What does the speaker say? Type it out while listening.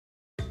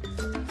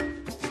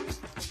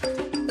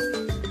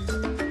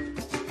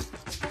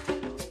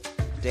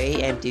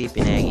Today MTV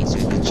Penang is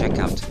going to check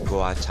out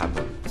Gua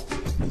Tambun.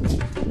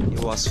 It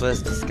was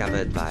first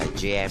discovered by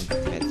J.M.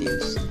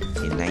 Matthews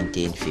in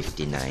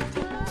 1959,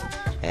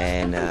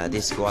 and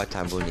this Gua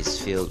Tambun is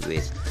filled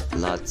with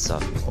lots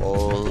of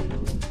old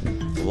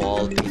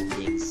wall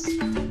paintings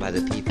by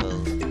the people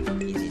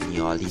in the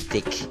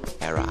Neolithic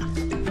era.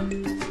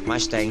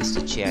 Much thanks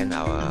to Chen,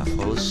 our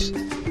host,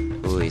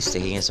 who is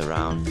taking us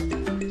around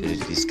to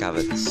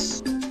discover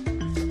this.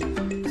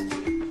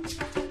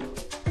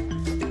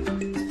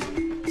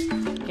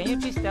 Can you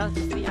please tell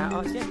history?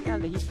 Tell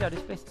the history of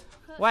this place.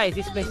 Why is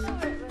this place?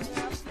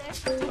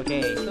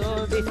 Okay,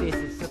 so this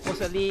is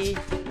supposedly.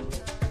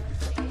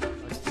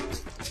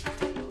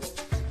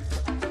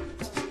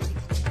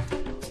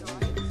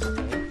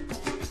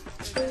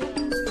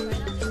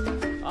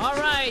 All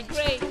right,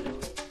 great.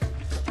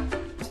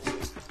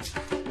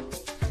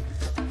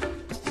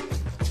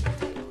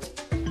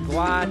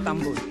 Gua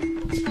Tambun.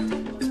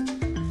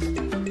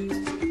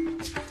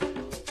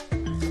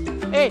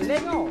 Hey,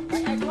 Lego, my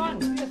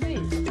icon, seriously.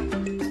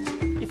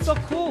 It's so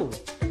cool.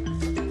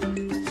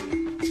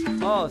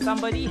 Oh,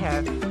 somebody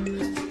have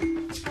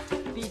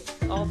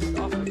all this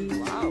already.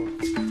 Wow,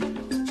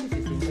 this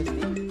is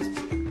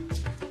interesting.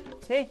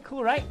 Hey,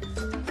 cool, right?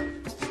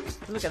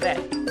 Look at that.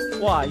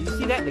 Wow, you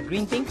see that? The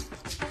green thing?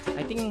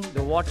 I think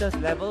the water's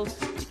levels,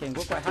 it can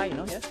go quite high, you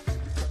know, yes?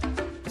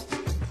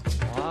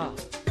 Wow.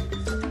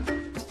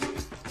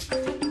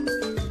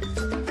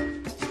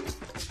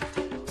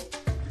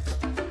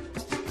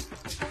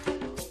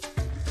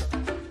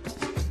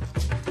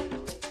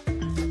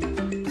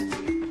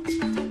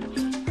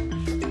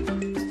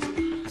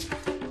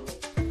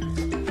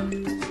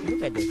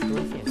 Look at the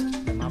stones here,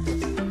 the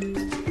marbles.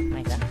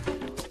 Nice, huh?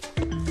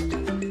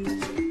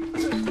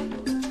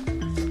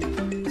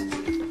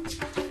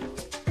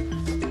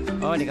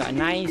 Oh, they got a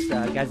nice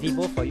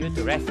gazebo for you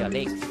to rest your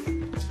legs.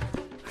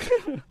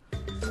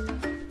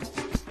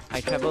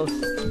 I travel all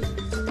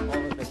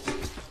over the place.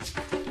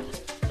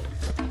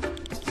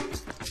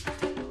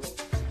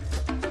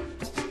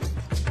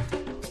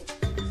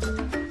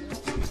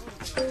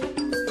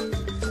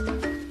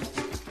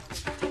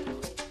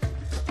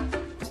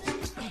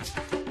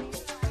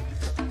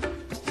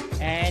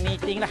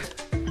 Anything lah.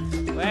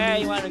 Where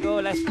you want to go?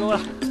 Let's go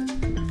lah.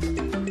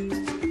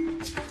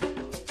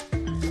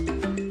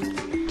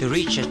 To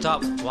reach the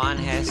top, one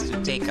has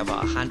to take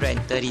about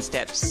 130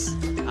 steps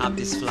up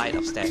this flight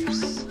of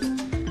stairs.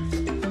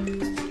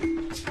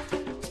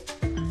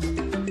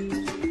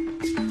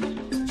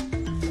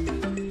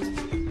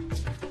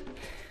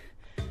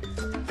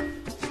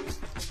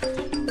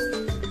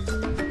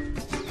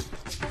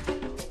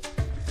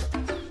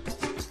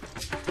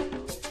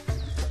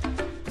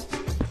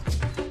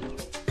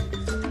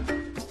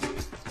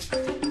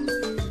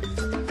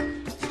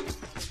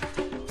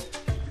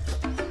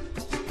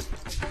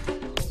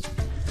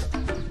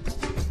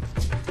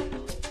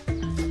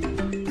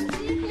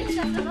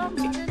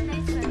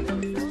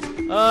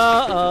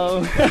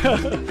 Uh-oh.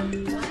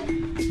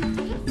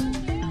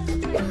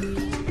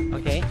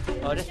 Okay.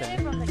 Oh, that's a...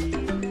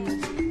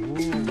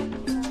 Ooh.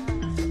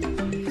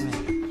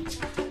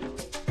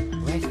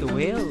 Where's the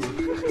whale?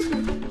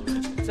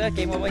 Sir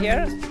came over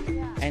here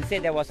and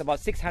said there was about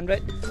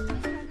 600.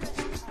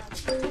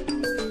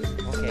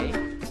 Okay.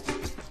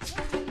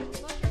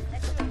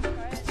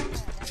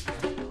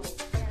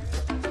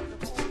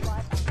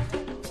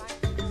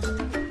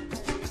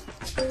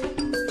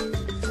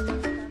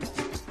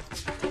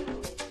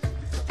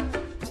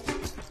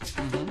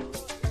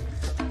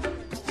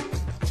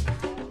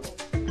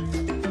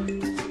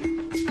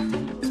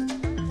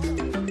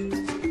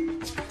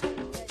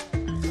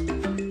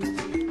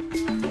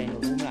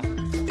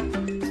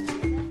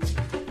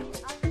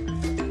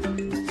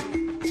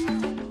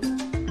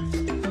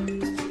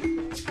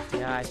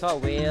 I saw a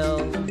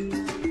whale,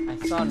 I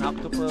saw an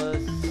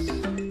octopus.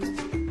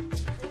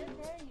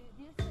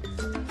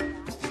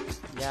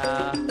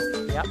 Yeah,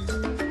 yep.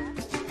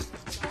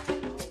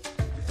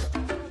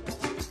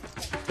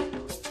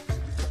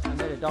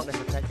 Under the dog there's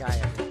a fat guy.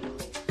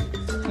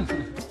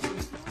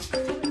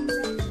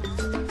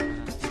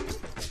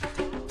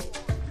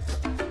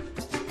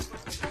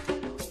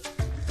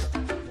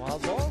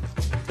 Wild boar?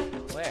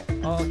 Where?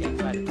 Oh, okay,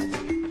 right.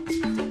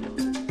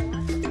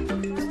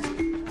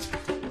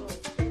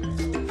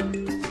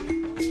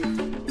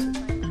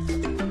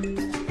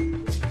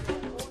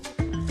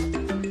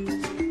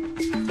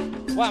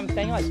 What I'm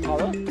saying is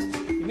coral.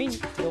 You mean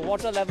the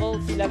water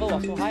level, sea level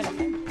was so high last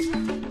time?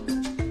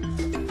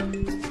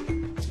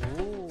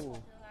 Oh.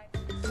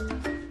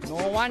 No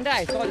wonder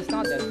I saw just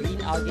now the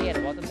green algae at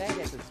the bottom there.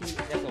 That's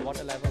the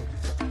water level.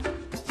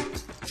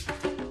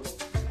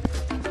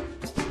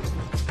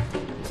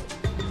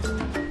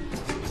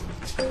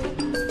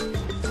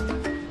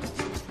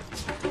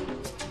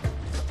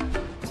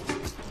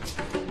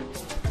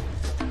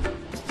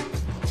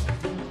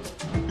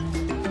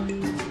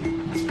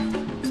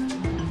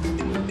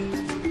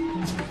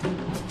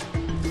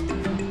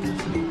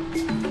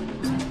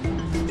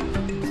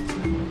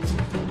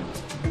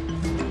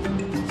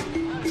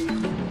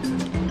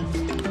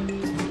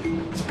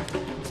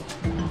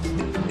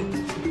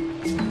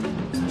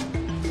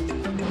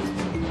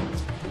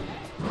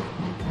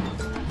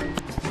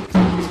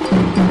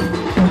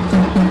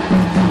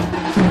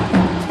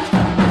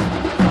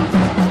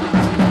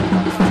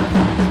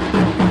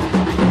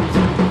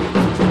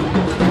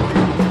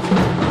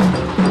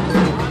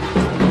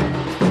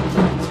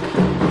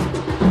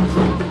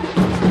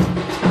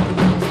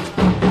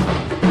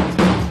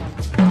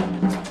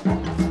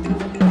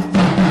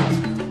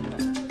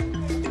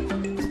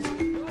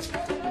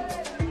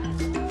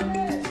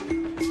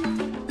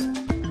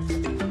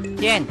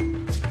 Tian,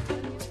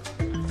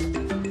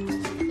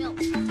 Milk.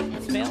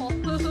 And Smell?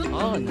 salt.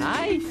 Oh,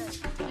 nice.